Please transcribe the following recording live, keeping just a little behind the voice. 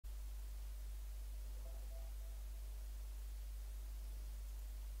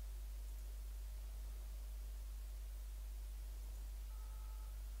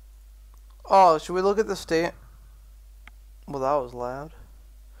Oh, should we look at the state? Well, that was loud.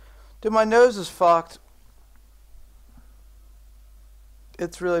 Dude, my nose is fucked.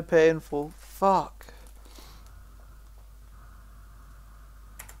 It's really painful. Fuck.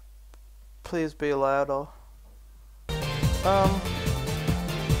 Please be louder.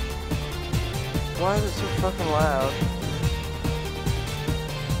 Why is it so fucking loud?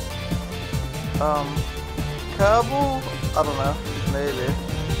 Kerbal? I don't know. Maybe.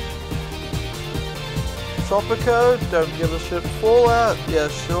 Tropico? Don't give a shit. Fallout? Yeah,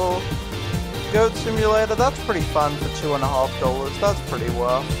 sure. Goat Simulator? That's pretty fun for $2.50. That's pretty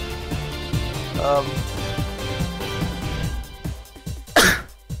worth.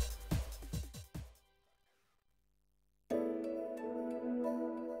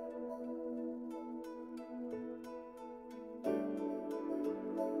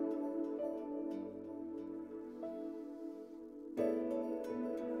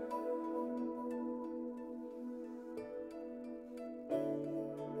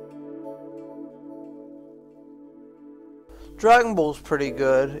 Dragon Ball's pretty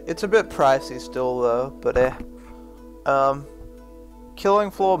good. It's a bit pricey still though, but Killing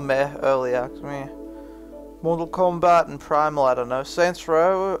Floor meh, early access meh. Mortal Kombat and Primal, I don't know. Saints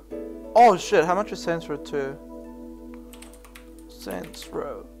Row. Oh shit, how much is Saints Row 2? Saints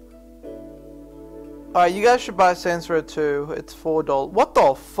Row. Alright, you guys should buy Saints Row 2. It's $4. What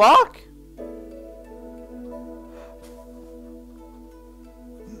the fuck?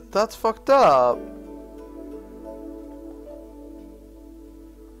 That's fucked up.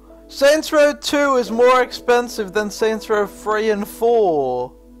 Saints Row 2 is more expensive than Saints Row 3 and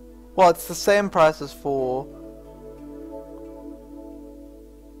 4. Well, it's the same price as 4.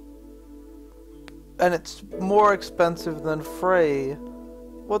 And it's more expensive than 3.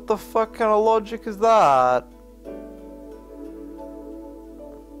 What the fuck kind of logic is that?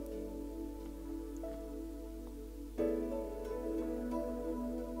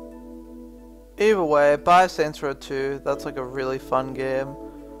 Either way, buy Saints Row 2. That's like a really fun game.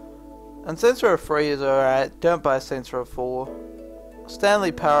 And Saints Row 3 is alright. Don't buy Saints Row 4.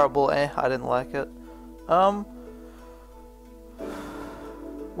 Stanley Parable, I didn't like it.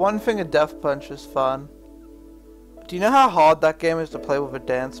 One Finger Death Punch is fun. Do you know how hard that game is to play with a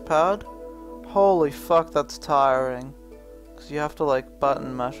dance pad? Holy fuck, that's tiring. Because you have to like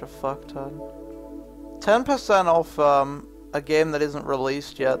button mash a fuck ton. 10% off a game that isn't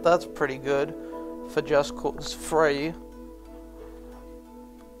released yet. That's pretty good. For Just Cause free.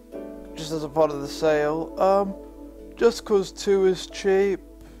 Just as a part of the sale. Just Cause 2 is cheap.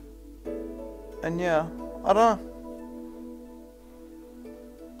 And yeah, I don't know.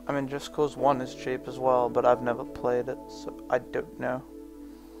 I mean, Just Cause 1 is cheap as well, but I've never played it, so I don't know.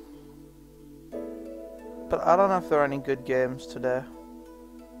 But I don't know if there are any good games today.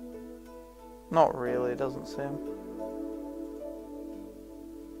 Not really, it doesn't seem.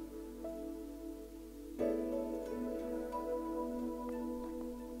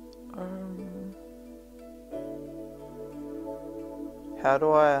 How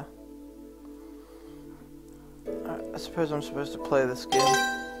do I suppose I'm supposed to play this game.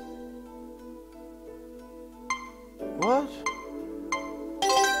 What?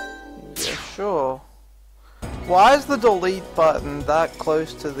 Yeah, sure. Why is the delete button that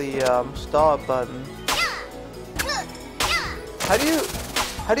close to the start button? How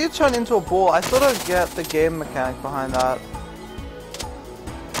do you turn into a ball? I thought I'd get the game mechanic behind that.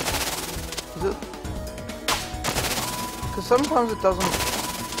 Is it? Because sometimes it doesn't.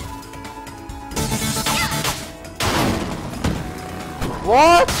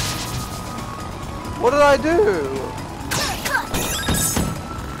 What? What did I do?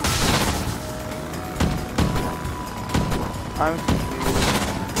 I'm confused.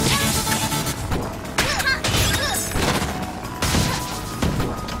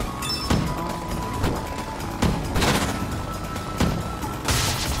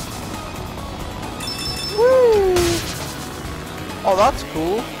 Woo! Oh, that's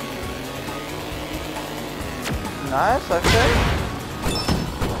cool. Nice, okay.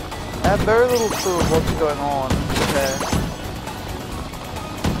 I have very little clue of what's going on. Okay.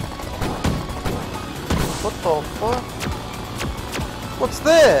 What the fuck? What's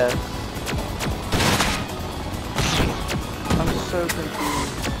this? I'm so confused.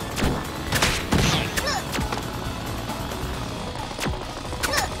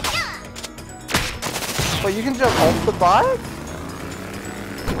 Wait, you can jump off the bike?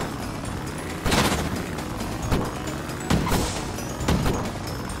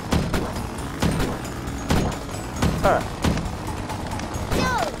 Alright.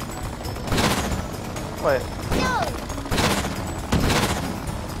 Wait.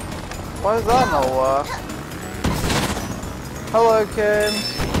 Why does that not work? Hello,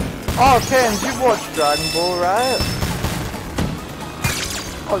 Cairns. Oh, Cairns, you've watched Dragon Ball, right?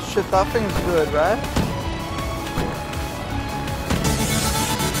 Oh shit, that thing's good, right?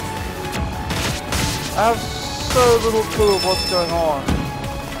 I have so little clue of what's going on.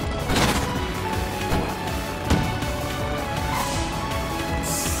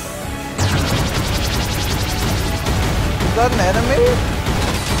 Is that an enemy?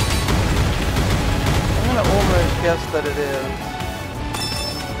 I'm gonna almost guess that it is.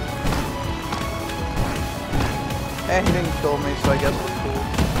 Eh, he didn't kill me, so I guess we're cool.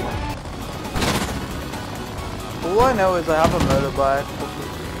 All I know is I have a motorbike.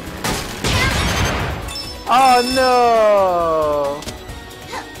 Oh no!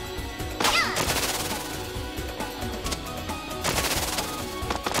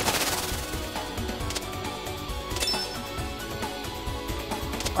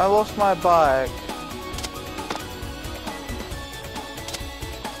 I lost my bike.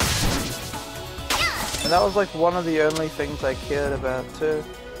 And that was like one of the only things I cared about too.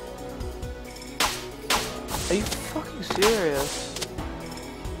 Are you fucking serious?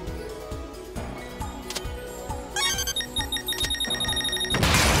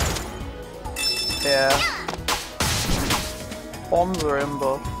 Yeah. Bombs are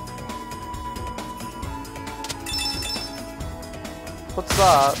imbo. What's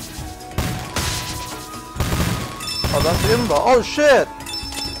that? Oh, that's imbo. Oh shit!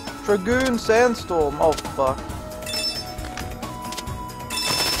 Dragoon Sandstorm. Oh fuck.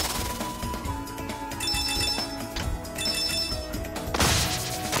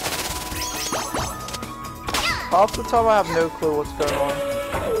 Half the time I have no clue what's going on.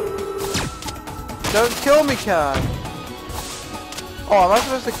 Don't kill me, Khan! Oh, am I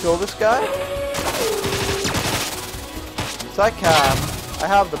supposed to kill this guy? Yes, I can. I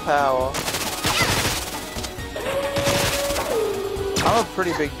have the power. I'm a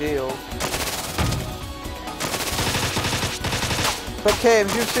pretty big deal. But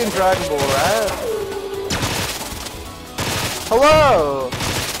Cames, you've seen Dragon Ball, right? Hello!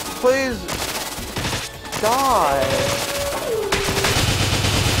 Please die.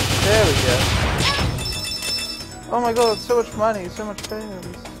 There we go. Oh my god, so much money, so much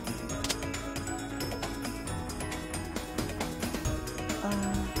fans.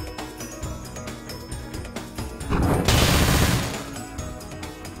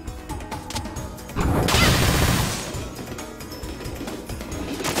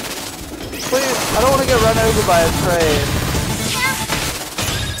 Please, I don't want to get run over by a train.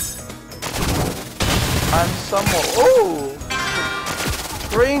 I'm somewhat. Oh!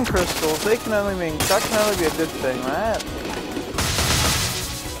 Green crystals, they can only mean. That can only be a good thing, right?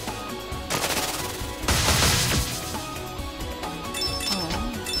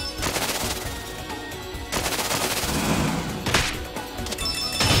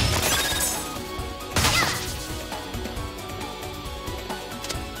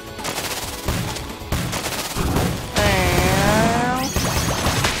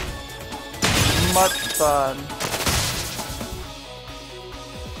 Much fun.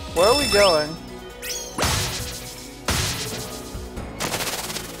 Where are we going?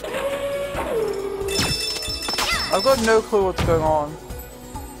 I've got no clue what's going on.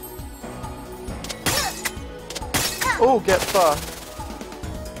 Oh, get fucked.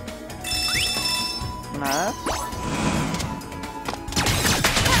 Nice.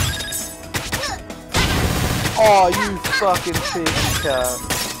 Oh, you fucking cheeky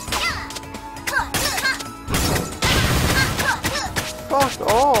cat. Fuck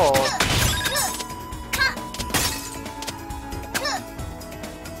off!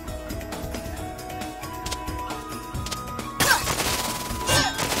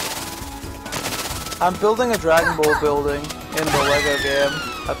 I'm building a Dragon Ball building in the Lego game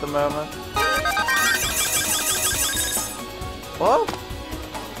at the moment. What?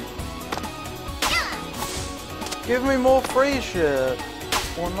 Give me more free shit!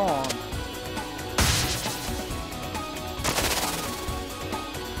 Or not?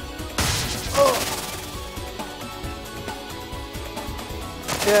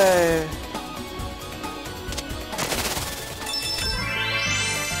 Yay.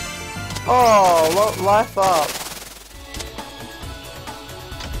 Oh, life up.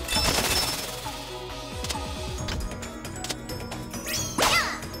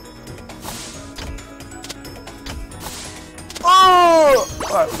 Oh!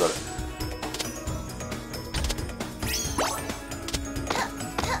 Alright, we got it.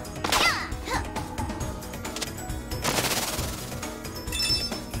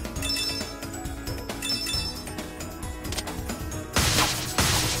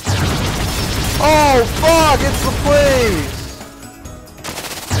 Nice!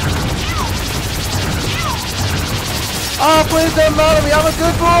 Oh, please don't murder me, I'm a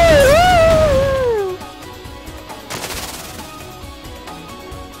good boy! Woo!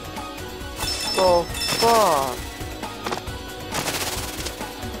 Oh, fuck.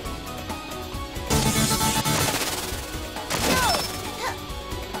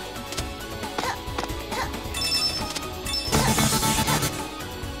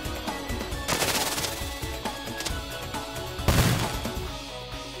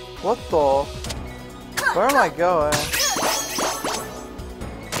 What the? Where am I going?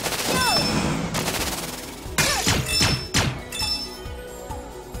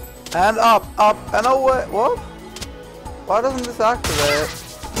 And up, and away. What? Why doesn't this activate?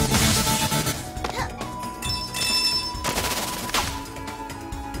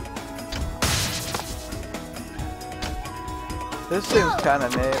 This seems kinda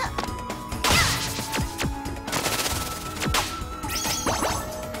neat.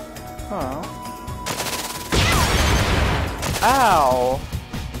 Huh. Ow!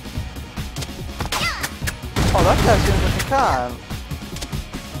 Oh, that guy seems like a can.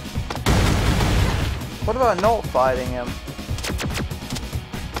 What about not fighting him?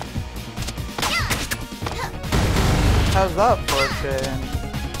 How's that for a change?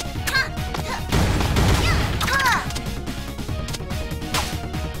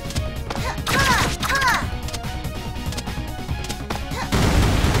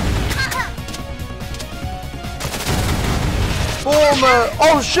 Former!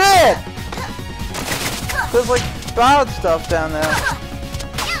 Oh shit! There's like bad stuff down there.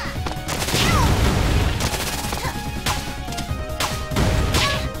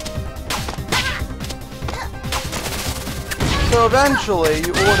 So eventually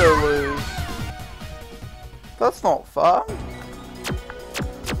you auto lose. That's not fun.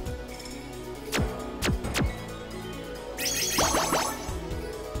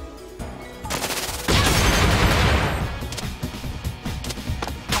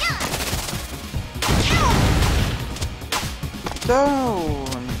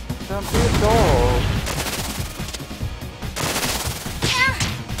 Don't be a dog.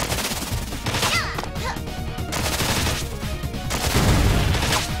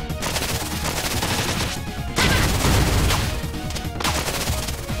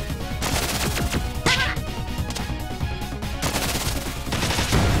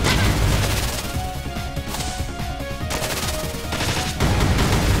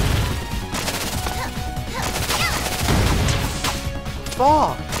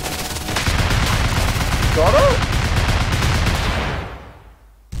 Fuck! Got it?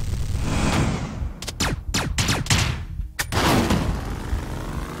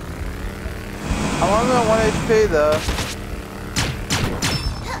 I'm only at 1 HP though.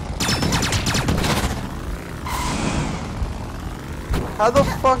 How the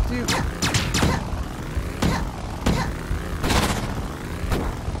fuck do you...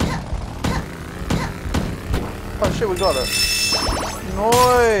 Oh shit, we got it.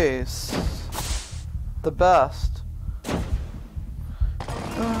 Nice! The best.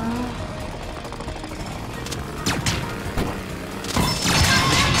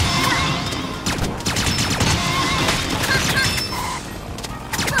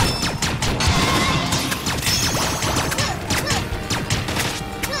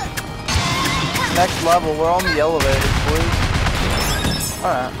 Next level, we're on the elevator, please.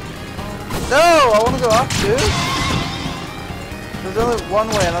 Alright. No! I wanna go up, dude! There's only one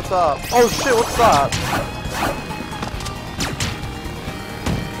way and that's up. Oh shit, what's that?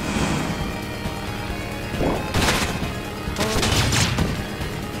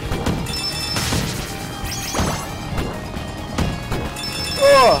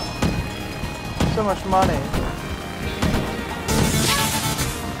 Oh! So much money.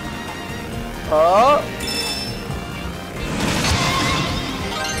 Oh!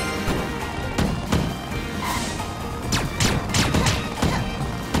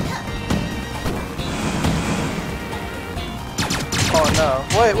 Oh no.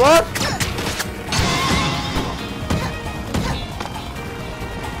 Wait, what?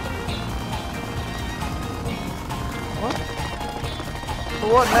 What?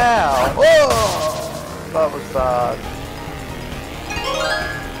 What now? Oh! That was bad.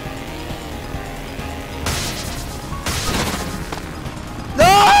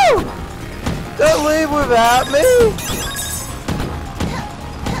 No! Don't leave without me!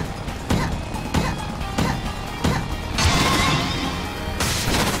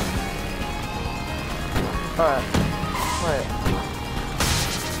 Alright, wait.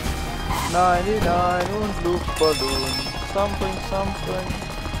 99 und Luftballon. Something, something.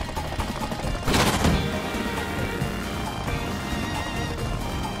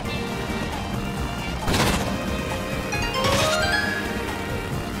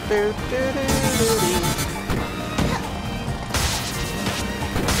 Do, do, do, do, do.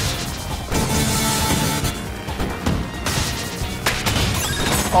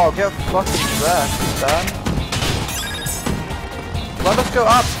 Oh, get fucking wrecked, son. Let us go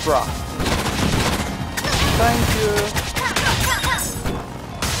up, bruh. Thank you.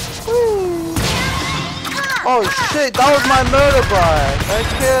 Woo. Oh shit, that was my motorbike. I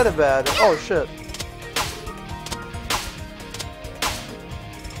cared about it. Oh shit.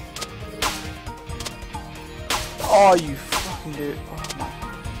 Oh, you fucking dude. Oh my.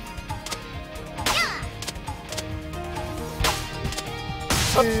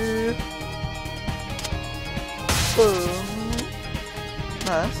 Boom.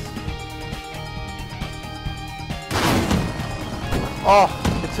 Nice. Oh,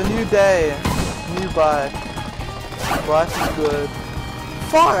 it's a new day. New bike. Life is good.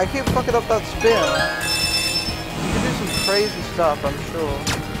 Fuck, I keep fucking up that spin. You can do some crazy stuff, I'm sure.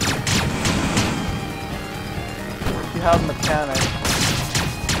 If you have mechanics.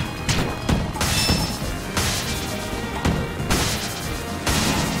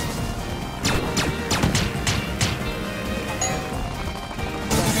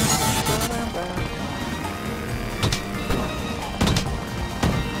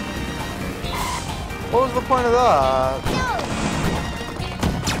 What was the point of that?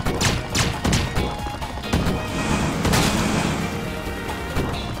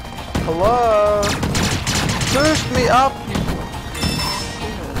 Hello? Boost me up, you...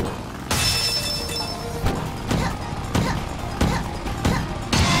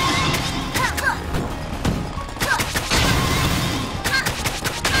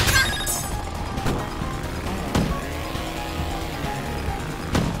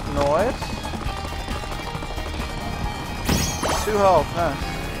 Noise? 2 health, nice.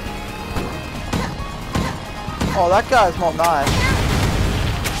 Oh, that guy's not nice.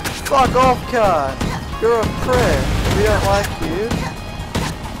 Fuck off, cut. You're a prick. We don't like you.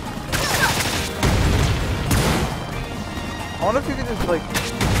 I wonder if you could just like...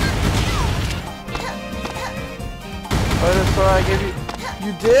 Oh, sorry, I gave you...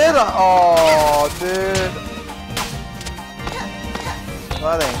 You did? Oh, dude.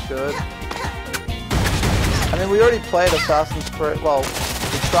 That ain't good. I mean, we already played Assassin's Creed. Well,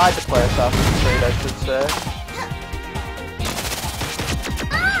 we tried to play Assassin's Creed, I should say.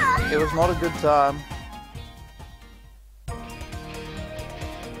 It was not a good time.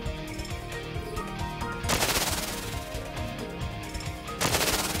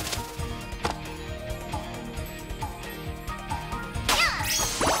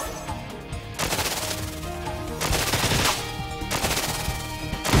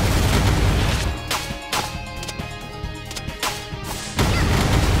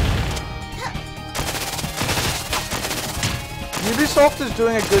 Ubisoft is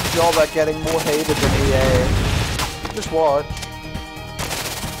doing a good job at getting more hated than EA. Just watch.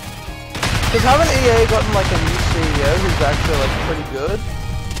 Because haven't EA gotten like a new CEO who's actually like pretty good?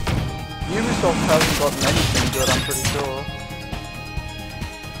 Ubisoft hasn't gotten anything good, I'm pretty sure.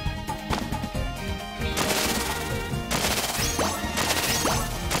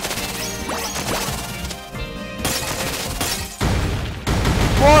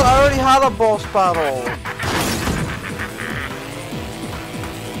 What? I already had a boss battle!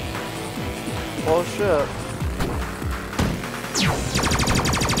 Oh shit.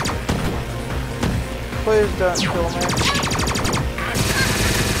 Please don't kill me.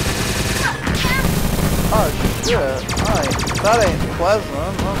 Oh shit. That ain't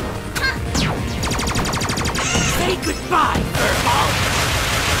pleasant. Say goodbye, Furball!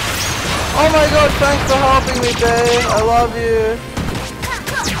 Oh my god, thanks for helping me, Dave. I love you.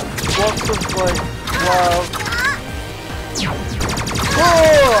 Lots of like love.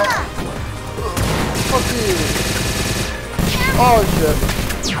 Oh! Fuck you. Oh shit.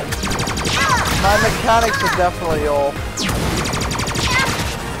 My mechanics are definitely off.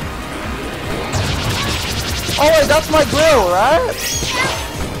 Oh wait, that's my grill, right?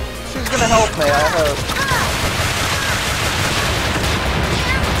 She's gonna help me, I hope.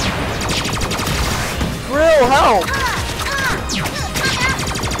 Grill, help!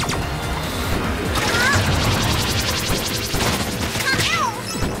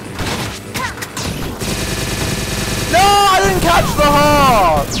 Catch the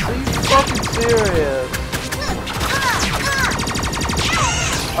heart! Are you fucking serious?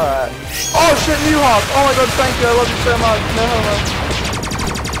 Alright. Oh shit, new heart! Oh my god, thank you, I love you so much. No homo.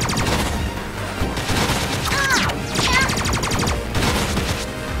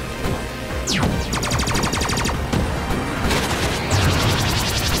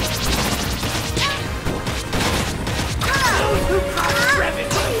 Those who cause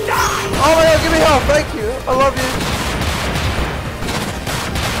revenue I love you.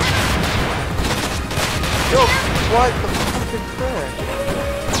 Yo, what the fucking frick?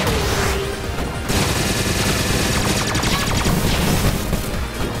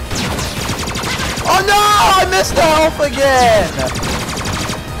 Oh no! I missed the health again!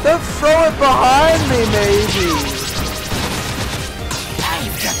 Don't throw it behind me, maybe!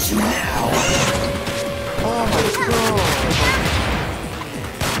 I've got you now. Oh my god.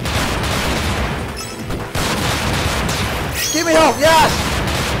 Give me health, yes!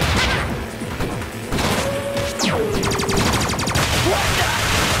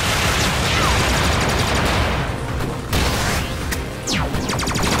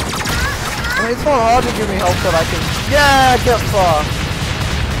 I mean, it's not hard to give me health that I can... Yeah, get far!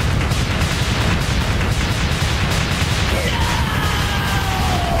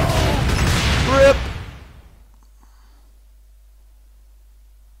 RIP!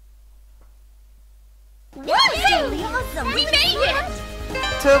 Totally awesome! We made it!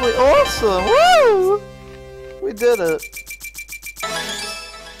 Totally awesome! Woo! We did it.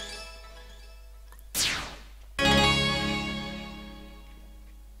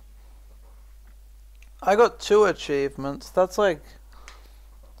 I got 2 achievements. That's like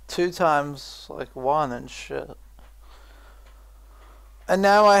 2 times like 1 and shit. And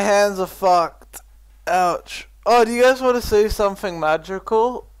now my hands are fucked. Ouch. Oh, do you guys want to see something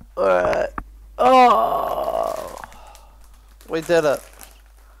magical? Alright. Oh, we did it.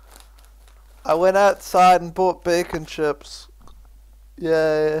 I went outside and bought bacon chips.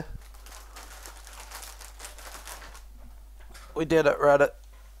 Yay. We did it, Reddit.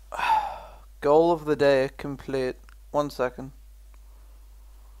 Goal of the day complete. 1 second.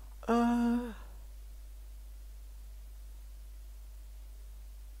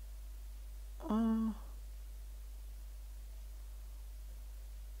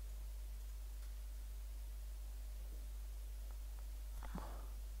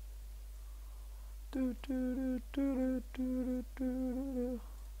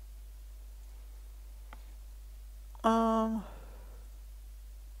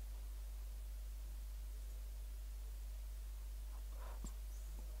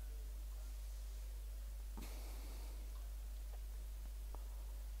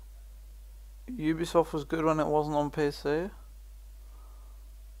 Ubisoft was good when it wasn't on PC.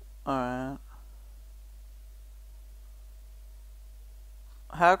 Alright.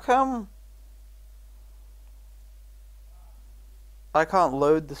 How come I can't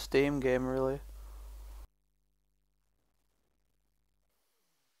load the Steam game really?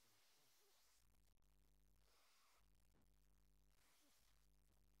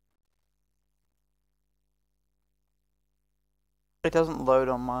 It doesn't load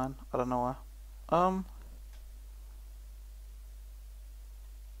on mine. I don't know why.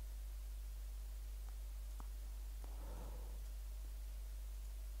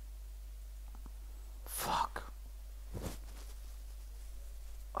 Fuck.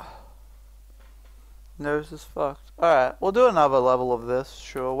 Nose is fucked. Alright, we'll do another level of this.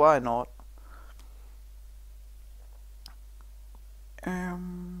 Sure, why not?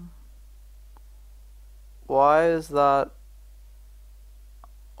 Why is that?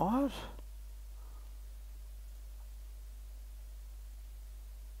 What?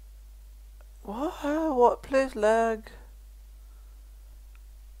 What? Please lag.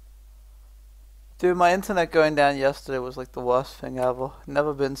 Dude, my internet going down yesterday was like the worst thing ever.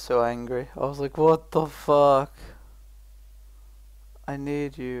 Never been so angry. I was like, what the fuck? I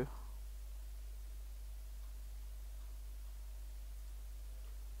need you.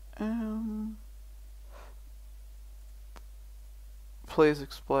 Please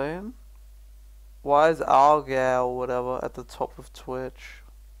explain. Why is Algal or whatever at the top of Twitch?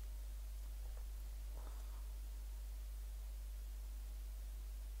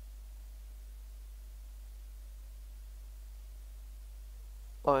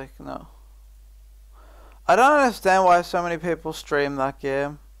 Like, no. I don't understand why so many people stream that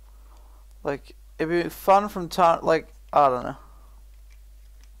game. Like, it'd be fun from time, like, I don't know.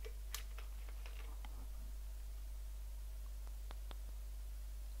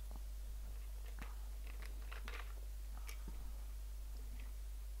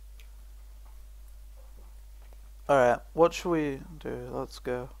 Alright, what should we do? Let's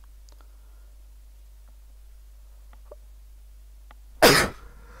go.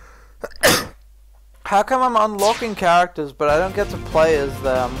 How come I'm unlocking characters but I don't get to play as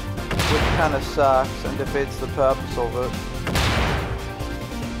them? Which kind of sucks and defeats the purpose of it.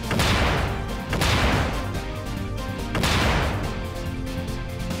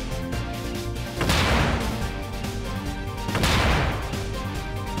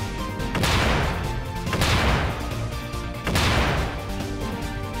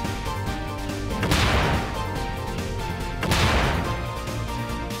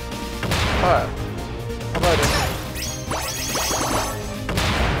 Alright. How about it?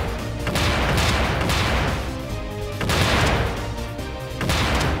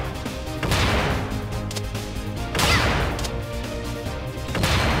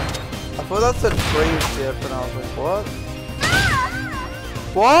 I thought that said freeze dip and I was like, what?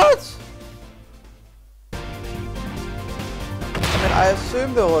 What? I mean, I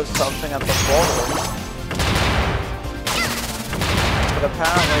assumed there was something at the bottom. But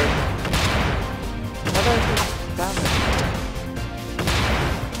apparently... How did I do damage?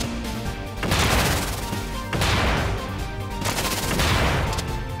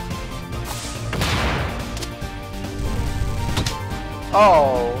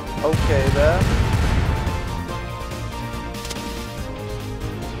 Oh, okay then.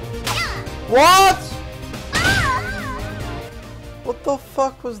 What? What the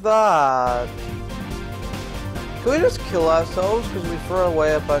fuck was that? Can we just kill ourselves because we throw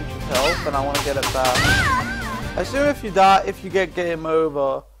away a bunch of health and I want to get it back? I assume if you die, if you get game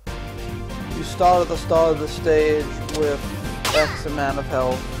over, you start at the start of the stage with X amount of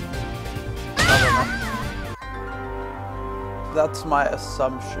health. I don't know. That's my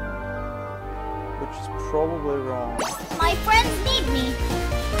assumption, which is probably wrong. My friends need me.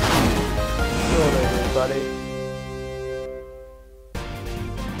 Sure they do, buddy.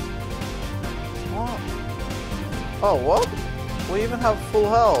 What? Oh, what? We even have full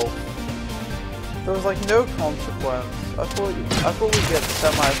health. There was like no consequence. I thought we'd get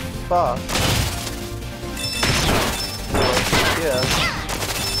semi-fucked. Yeah.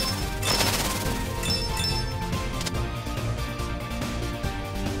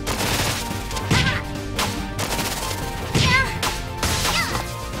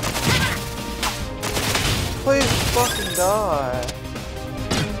 Please fucking die.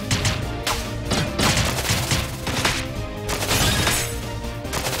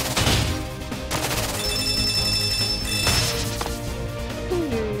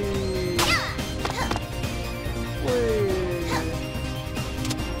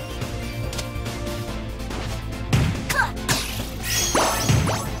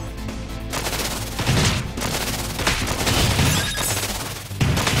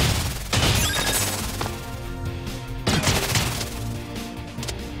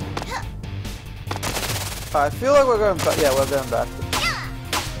 I feel like we're going back. Yeah, we're going back.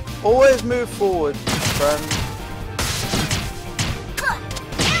 Always move forward, friend.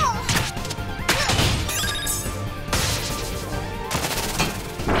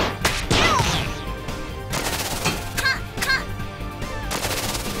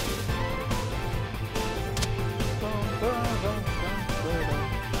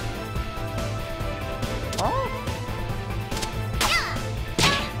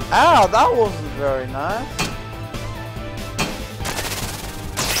 Ow, that wasn't very nice.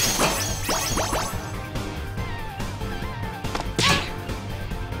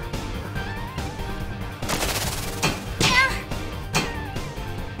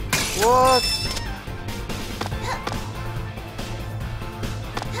 What?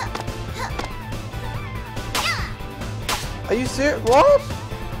 Are you serious? What?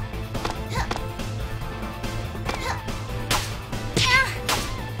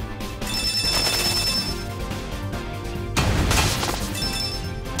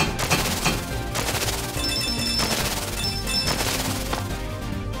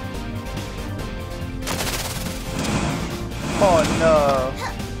 Oh no.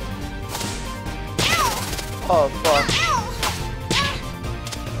 Oh fuck.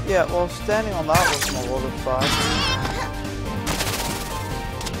 Yeah, well standing on that wasn't a lot of fun.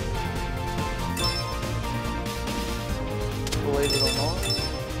 Believe it or not.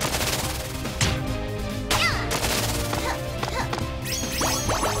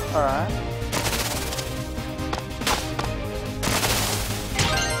 Alright.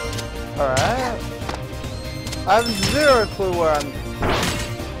 Alright. I have zero clue where I'm...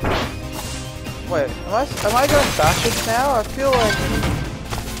 Wait, am I going backwards now? I feel like...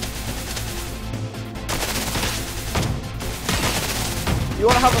 You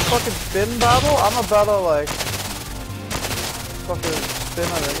wanna have a fucking spin battle? I'm a better, like... fucking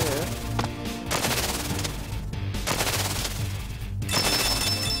spinner than you.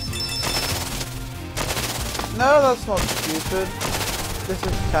 No, that's not stupid. This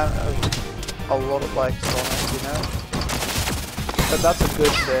is kind of a lot of like Sonic, you know? But that's a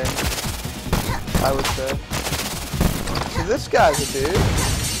good thing, I would say. So this guy's a dude.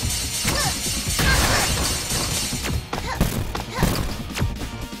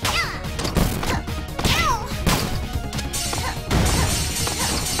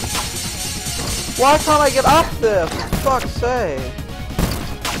 Why can't I get up there? For fuck's sake.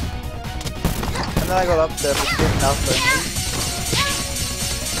 then I got up there but did nothing.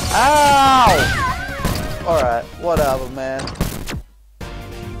 Ow! Alright, whatever, man.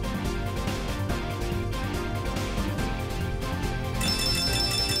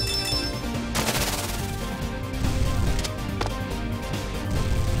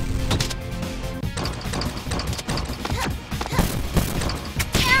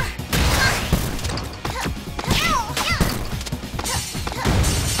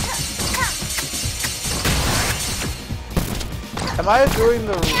 Am I doing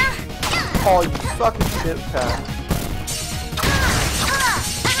the... Oh, you fucking shit cat.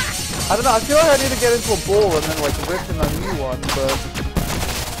 I don't know, I feel like I need to get into a ball and then like rip in a new one, but...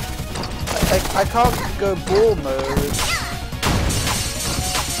 I can't go ball mode.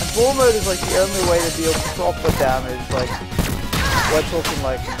 And ball mode is like the only way to deal proper damage, like... We're talking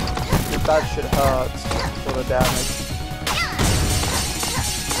like... If that shit hurts, sort of damage.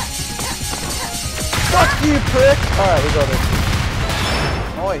 Fuck you, prick! Alright, we got it.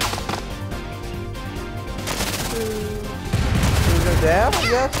 Nice. Do we go down, I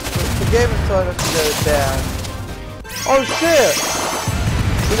guess? The game is telling us to go down. Oh shit!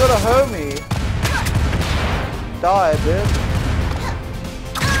 We got a homie. Die, bitch.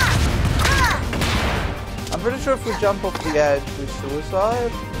 I'm pretty sure if we jump off the edge, we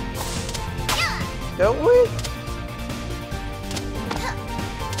suicide. Don't we?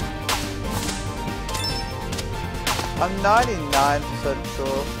 I'm 99%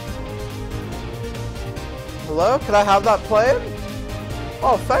 sure. Hello? Can I have that plane?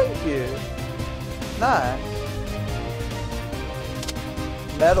 Oh, thank you. Nice.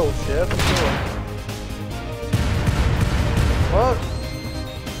 Metal ship. Cool. What?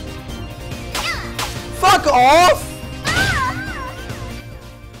 Fuck off!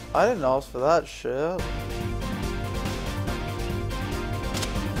 I didn't ask for that shit.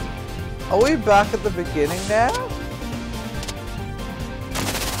 Are we back at the beginning now?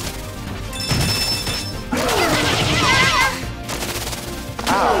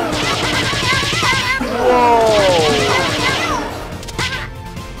 Whoa!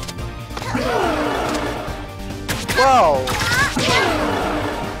 Wow!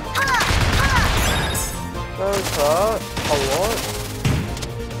 Those hurt a lot.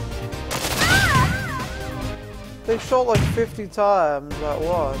 They shot like 50 times at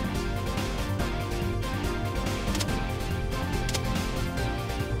once.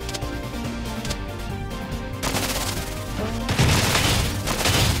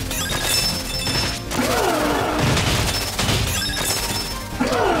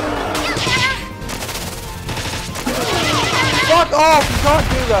 Fuck off! You can't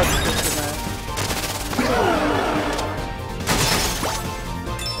do that, man.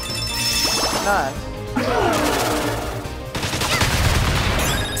 Nice.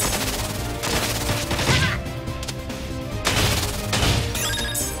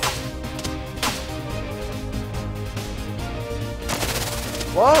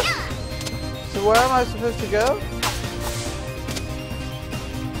 What? So where am I supposed to go?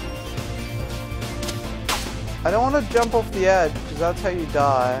 I don't want to jump off the edge, because that's how you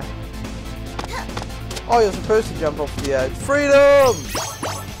die. Oh, you're supposed to jump off the edge. Freedom!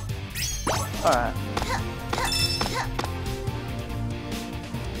 Alright.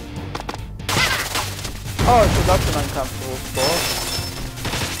 Oh, so that's an uncomfortable spot.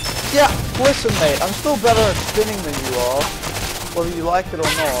 Yeah, listen mate, I'm still better at spinning than you are, whether you like it or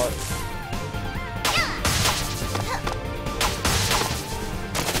not.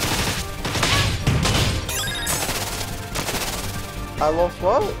 I lost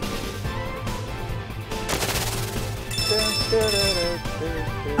what?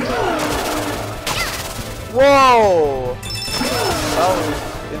 Whoa! That was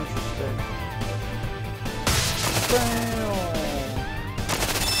interesting.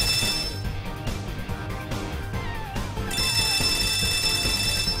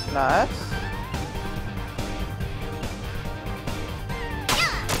 Nice.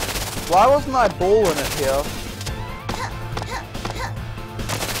 Why wasn't I balling it here?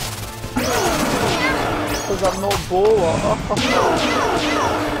 Because I'm not baller.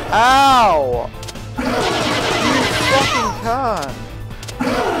 Ow! You fucking can't.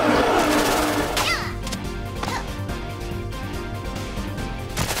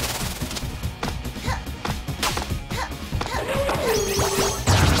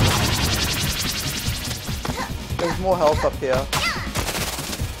 There's more health up here.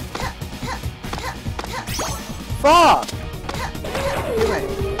 Fuck! Give me.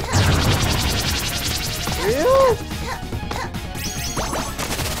 Really?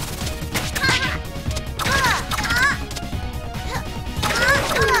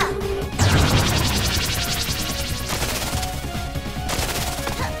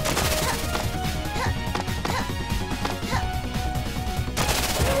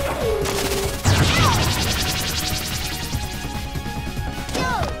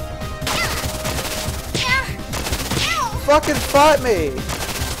 fucking fight me!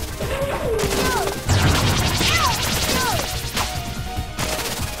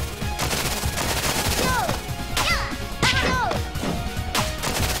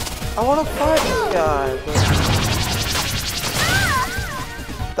 I wanna fight this guy, but...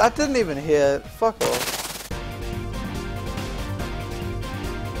 That didn't even hit. Fuck off.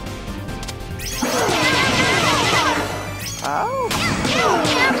 Ow!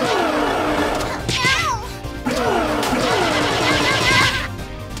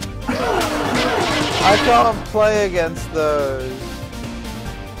 I can't play against those.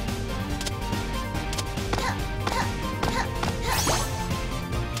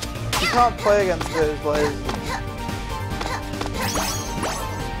 You can't play against those lasers.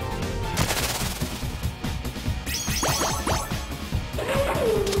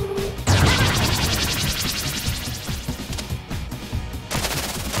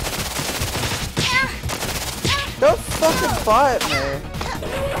 Don't fucking fight me!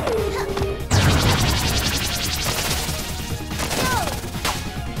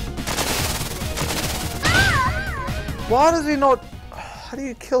 Why does he not... How do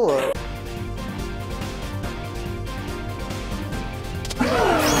you kill it?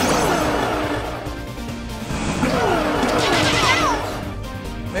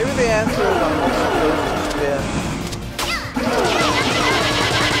 Maybe the answer is I'm not supposed to spin.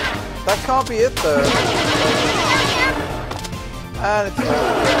 That can't be it though. And it's not.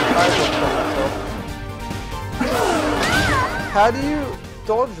 I just got myself. How do you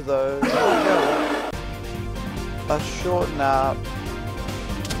dodge those? I don't get it. A short nap.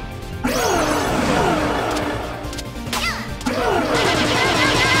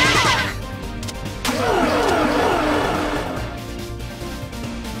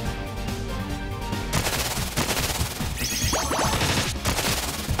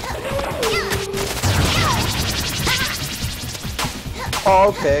 Oh,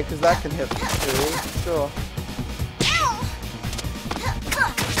 okay, because that can hit me too. Sure.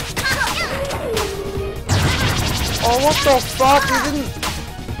 Oh, what the fuck?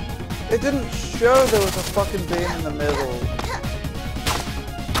 It didn't show there was a fucking beam in the middle.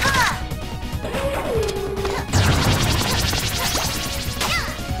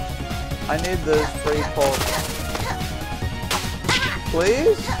 I need those free pulse.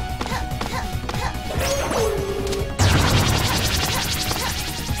 Please?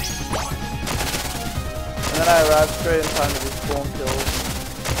 And then I arrive straight in time to do spawn kills.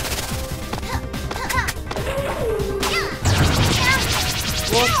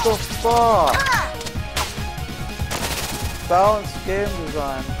 What the fuck? Balanced game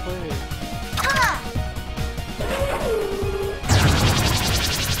design, please.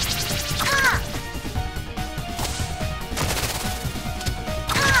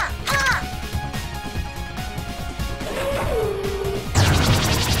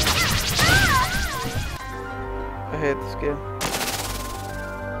 I hate this game.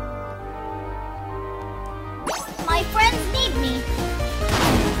 My friends need me.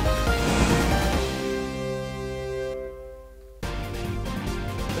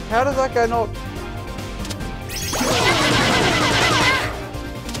 How does that guy not...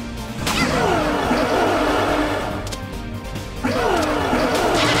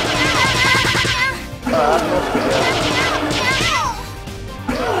 I'm lost again.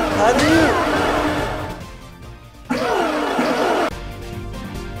 How do you...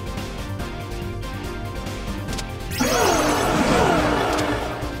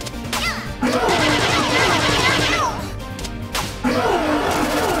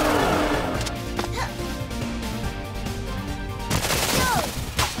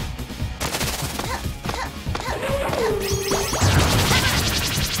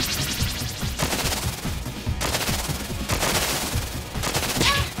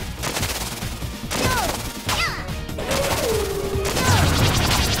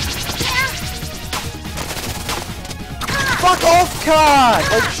 Fuck off, card!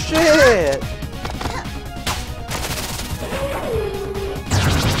 Like shit!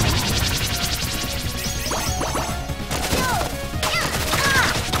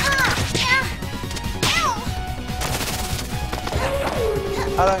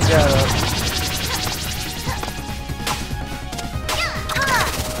 I don't get it.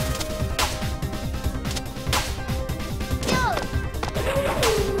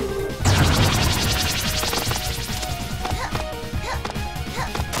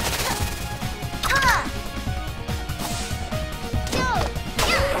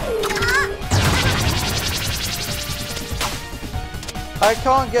 I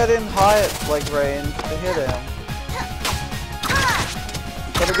can't get in high at like range to hit him.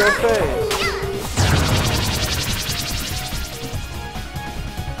 Gotta go face.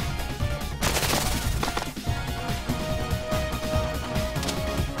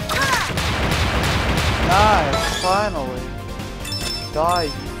 Die,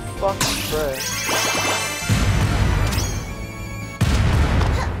 you fucking prick.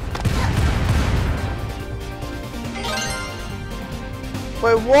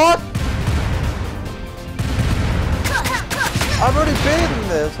 Wait, what? I've already beaten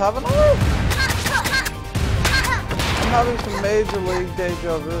this, haven't I? I'm having some major league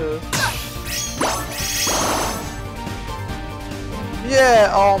deja vu.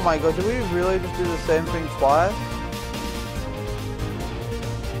 Yeah, oh my god, did we really just do the same thing twice?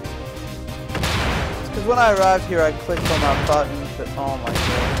 It's because when I arrived here I clicked on that button to, oh my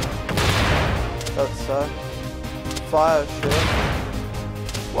god. That sucks. Fire ship.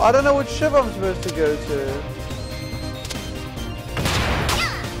 Well, I don't know which ship I'm supposed to go to.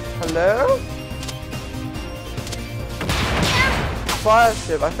 Hello? Fire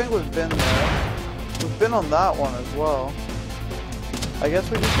ship, I think we've been there. We've been on that one as well. I guess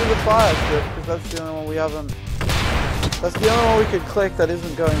we just do the fire ship, because that's the only one we haven't... That's the only one we could click that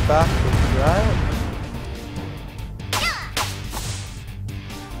isn't going backwards, right?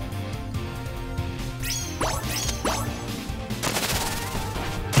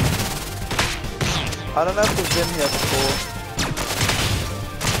 I don't know if we've been here before.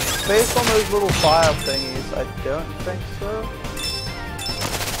 Based on those little fire thingies, I don't think so.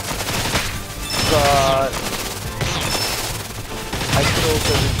 But I could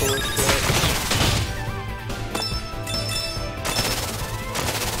also be full of shit.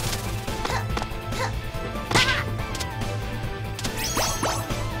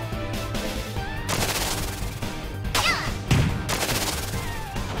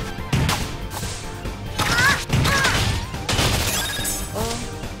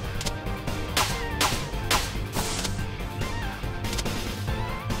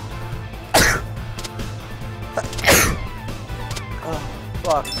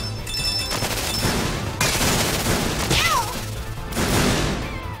 Fuck.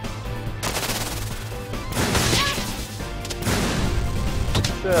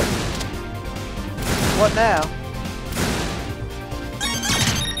 Shit. What now?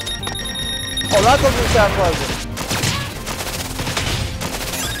 Oh, that doesn't sound pleasant.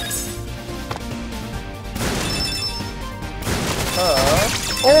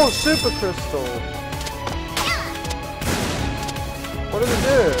 Oh, super crystal. What does it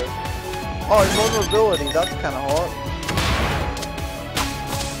do? Oh, invulnerability, that's kind of hot.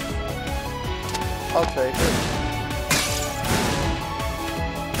 I'll take it.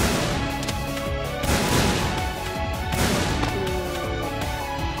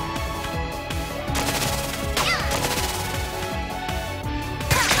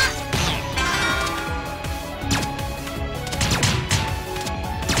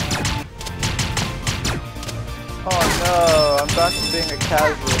 Oh no, I'm back to being a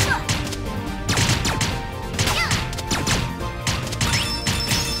casual.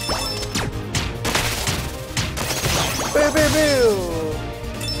 Boo boo boo!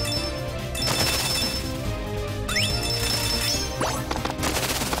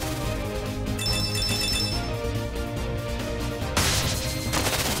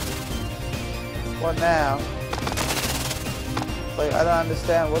 What now? Like, I don't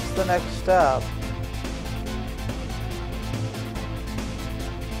understand. What's the next step?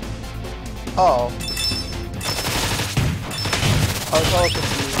 Oh. I was all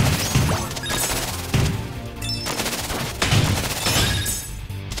confused.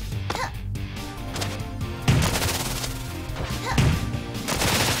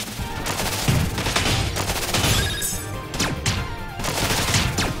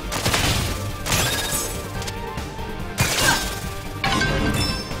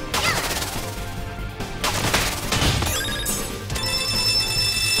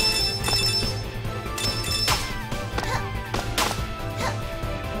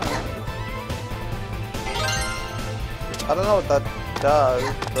 I don't know what that does,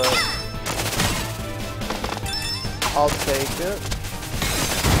 but I'll take it.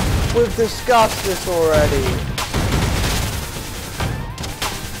 We've discussed this already.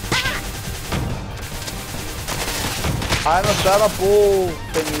 I'm a better ball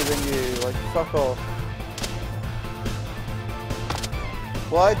thingy than you, like fuck off.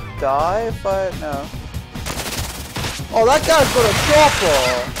 Will I die if I... no. Oh, that guy's got a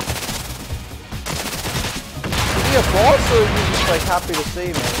chopper! Is he a boss, or is he just like happy to see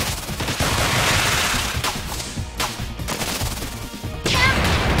me?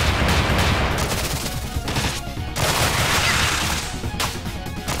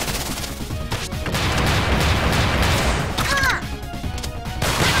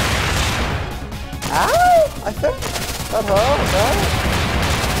 Ow! I think that hurt, right?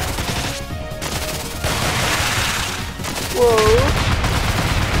 Whoa!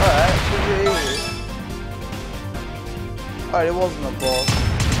 Alright, it wasn't a boss.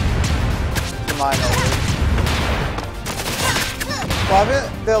 To my knowledge. Well, I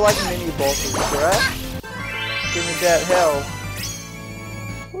mean, they're like mini bosses, correct? Give me that health.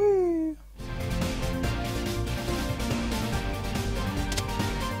 Whee!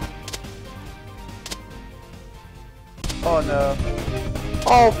 Oh no.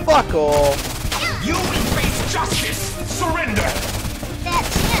 Oh, fuck off! You will face justice! Surrender! That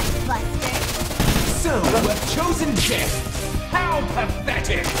chance, Buster. So you have chosen death! How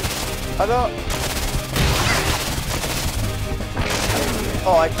pathetic! I don't...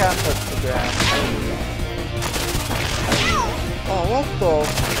 Oh, I can't touch the ground. Oh, what the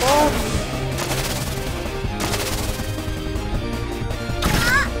fuck?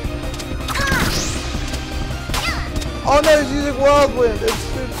 Oh no, he's using Whirlwind! It's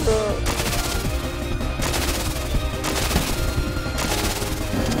super...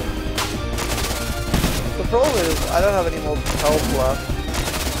 The problem is, I don't have any more health left.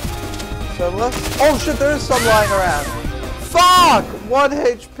 So unless... Oh shit, there is some lying around. Fuck! 1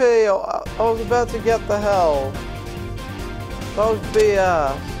 HP! I was about to get the hell. That was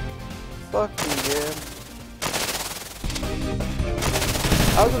BS. Fuck you, game.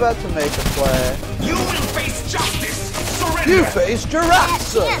 I was about to make a play. You will face justice! Surrender! You face That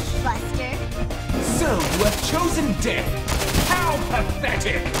Jiraxxus! chance, Buster. So you have chosen death! How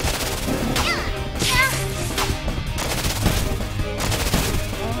pathetic!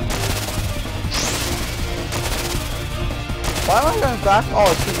 Why am I going back? Oh,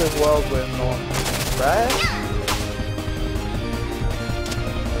 it's because there's Whirlwind on. Right?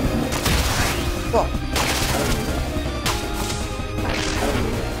 Fuck.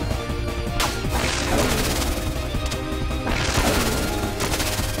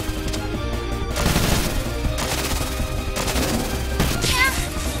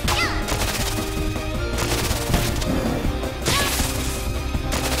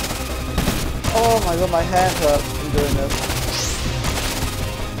 Oh my god, my hand hurts from doing this.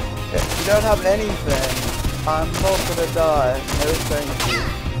 If you don't have anything, I'm not gonna die. No thank you.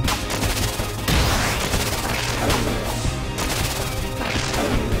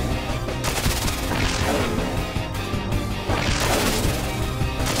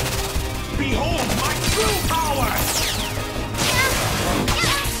 Behold my true power!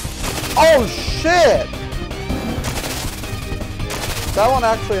 Oh shit! That one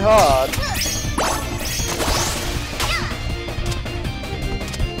actually hard.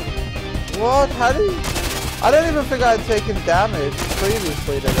 What? How do you... I don't even think I had taken damage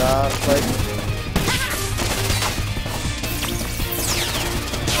previously to that. Like...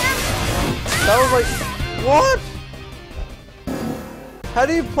 That was like... What? How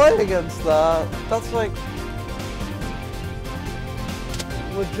do you play against that? That's like...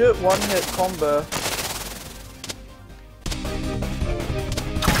 Legit one-hit combo.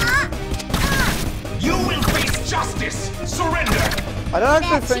 You will face justice! Surrender! I don't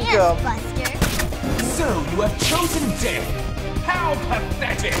actually That think chance, Buster. So you have chosen death! How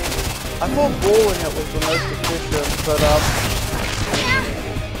pathetic! I thought balling it was the most efficient, but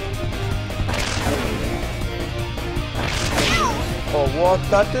oh what?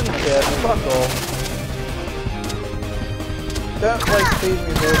 That didn't hit. Fuck off. Don't like feed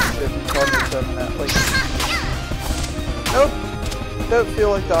me bullshit and condescend that. Like, nope. Don't feel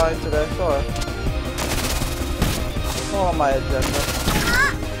like dying today. Sorry. Not on my agenda.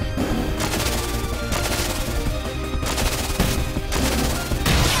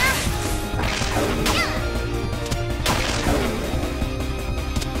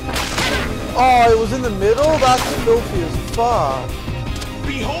 Oh, it was in the middle? That's filthy as fuck.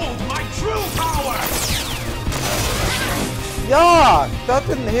 Behold my true power! Yuck! That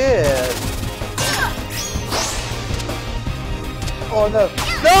didn't hit. Oh no.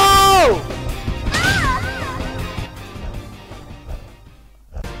 No!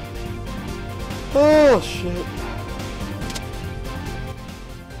 Oh shit.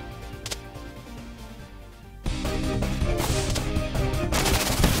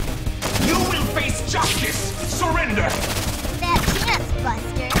 You will face justice! Surrender! That chance,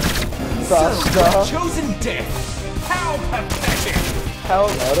 Buster. So you have Buster. chosen death! How pathetic! How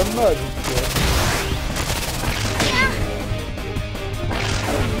about a mud shit?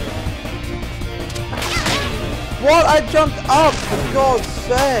 What? I jumped up, for God's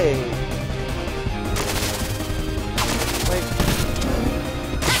sake! Wait.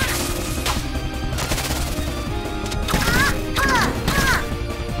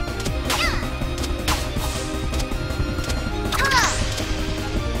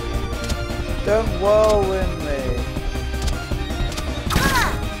 Don't whirlwind me.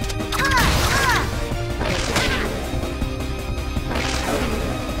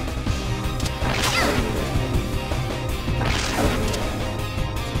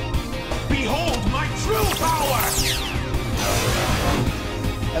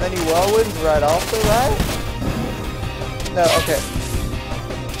 many whirlwinds right after, right? No, okay.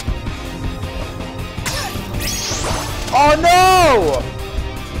 Oh no!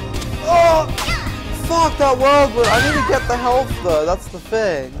 Oh! Fuck that whirlwind! I need to get the health though, that's the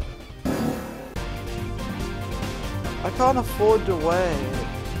thing. I can't afford to wait.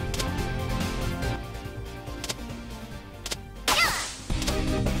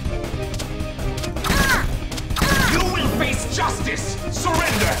 Justice!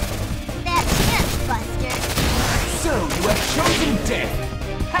 Surrender! That chance, Buster. So you have chosen death!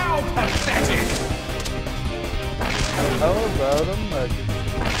 How pathetic! How about a magic?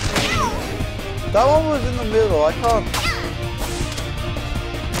 That one was in the middle, I can't...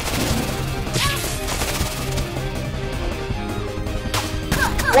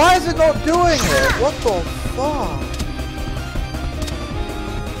 Why is it not doing it? What the fuck?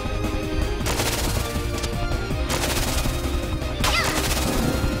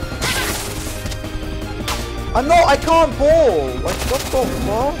 I can't ball! Like, what the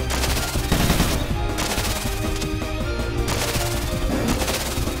fuck?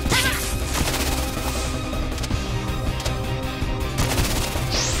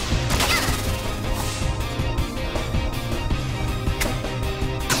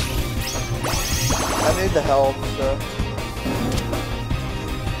 I need the help, so...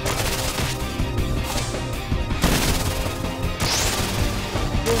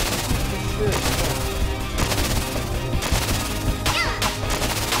 Shit.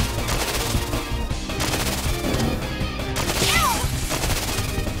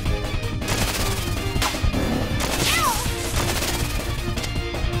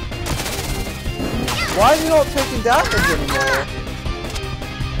 Why are you not taking damage anymore?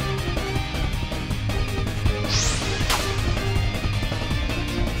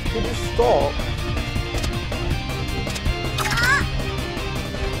 Could you stop?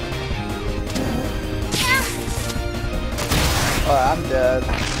 Alright, I'm dead.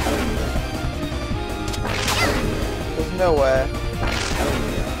 There's no way.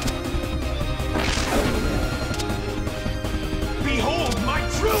 Behold my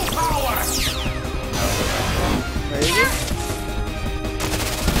true power! Maybe?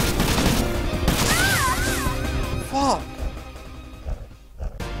 Fuck!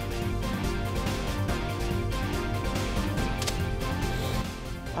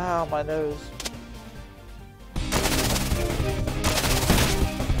 Ow, my nose.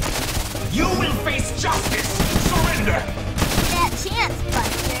 You will face justice! Surrender! That chance,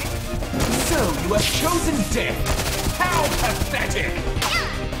 Buster. So you have chosen death! How pathetic!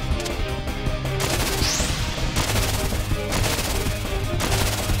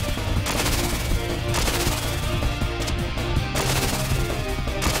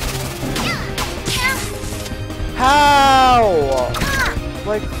 How?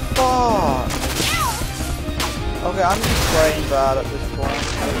 Like, fuck. Okay, I'm just playing bad at this point.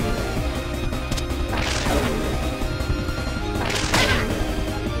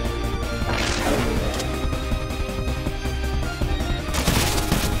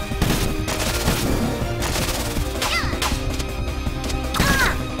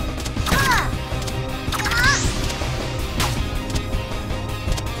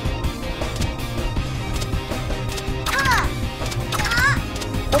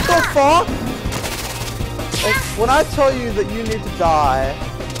 What the fuck? Like, when I tell you that you need to die,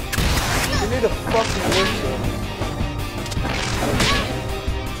 you need to fucking listen.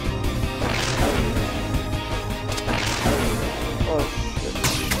 Oh shit.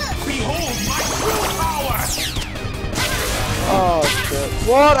 Behold my true power! Oh shit.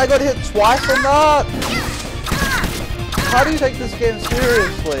 What? I got hit twice on that? How do you take this game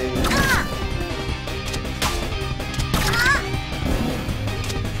seriously?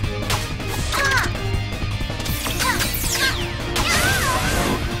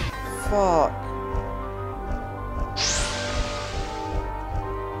 Fuck.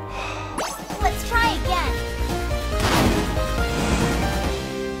 Let's try again.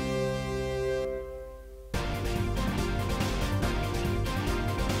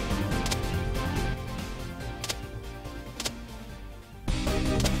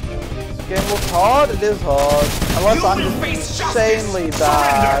 This game looks hard? It is hard. Unless I'm just insanely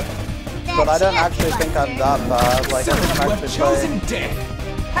bad. But I don't actually think I'm that bad. Like, I think I'm actually playing. Death.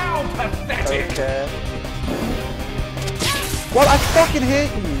 How pathetic! Okay. What? I fucking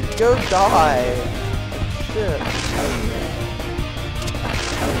hit you! Go die! Shit.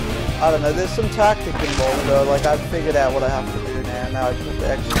 I don't know, there's some tactic involved though, like I've figured out what I have to do now, now I just have to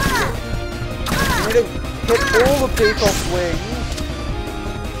execute it. You need to hit all the peacock's wings.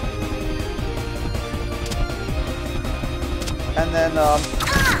 And then,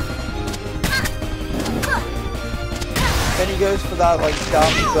 Then he goes for that like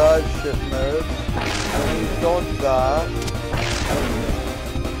dumb bird shit move. And he dodges that.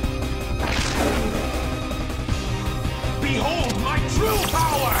 Behold my true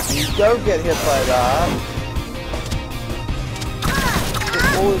power! You don't get hit by that.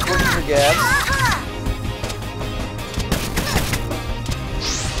 Get all his wings again.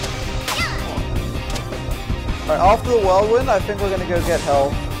 Alright, after the whirlwind, I think we're gonna go get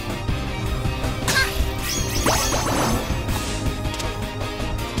health.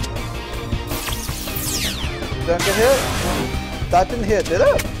 Don't get hit? That didn't hit, did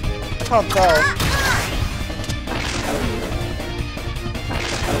it? I can't tell.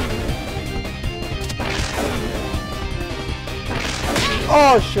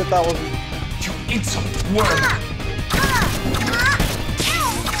 Oh shit, that wasn't... You insolent worm!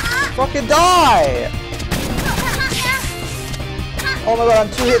 Fucking die! Oh my god,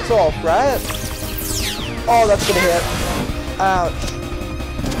 I'm 2 hits off, right? Oh, that's gonna hit. Ouch.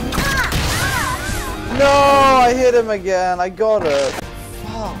 No, I hit him again. I got it.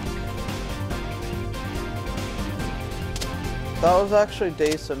 Fuck. That was actually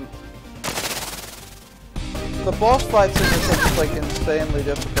decent. The boss fights in this are just like insanely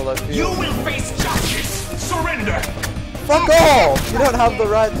difficult, I feel. You will face justice! Surrender! Fuck off! You don't have the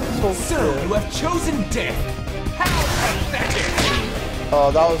right to talk So shit. you have chosen death! How pathetic!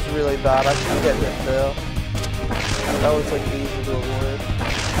 Oh, that was really bad. I should get hit there. That was like easy to avoid.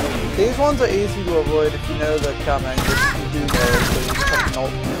 These ones are easy to avoid if you know they're coming. If you do know it, so you just have to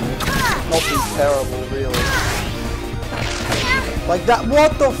not be terrible, really. Like that.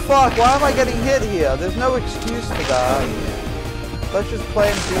 What the fuck? Why am I getting hit here? There's no excuse for that. That's just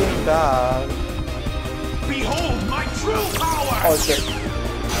plain being bad. Behold my true power! Oh shit.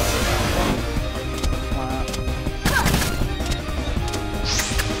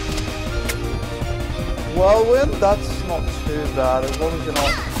 Whirlwind? That's not too bad, as long as you're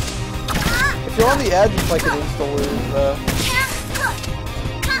not... If you're on the edge, it's like an insta-lose there.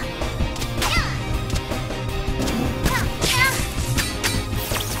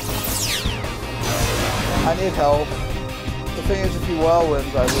 I need help. The thing is, if he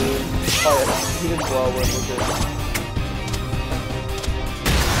whirlwinds, I lose. Oh yeah, he didn't whirlwind, we did.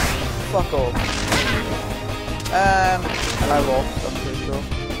 Fuck off. And I lost, I'm pretty sure.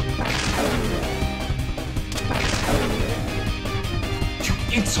 You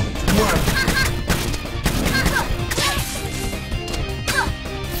insolent worm!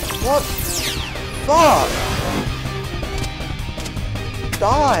 What? Fuck!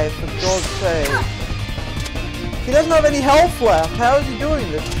 Die, for God's sake. He doesn't have any health left. How is he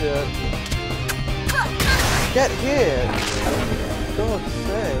doing this shit? Get hit. For God's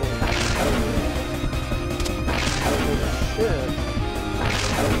sake. Holy shit.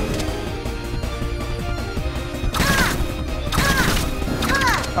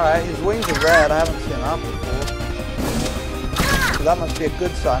 Alright, his wings are red. I haven't seen that before. So that must be a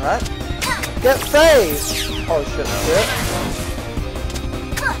good sign, right? Get phased! Oh shit.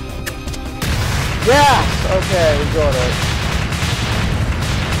 Yes! Okay, we got it.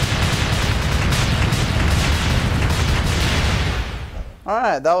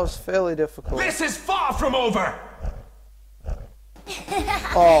 Alright, that was fairly difficult. This is far from over!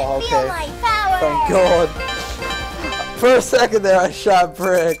 Oh, okay. Feel my power! Thank God. For a second there, I shot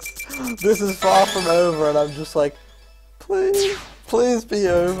bricks. This is far from over, and I'm just like, please, please be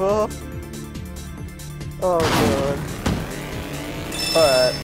over. Oh God. Alright.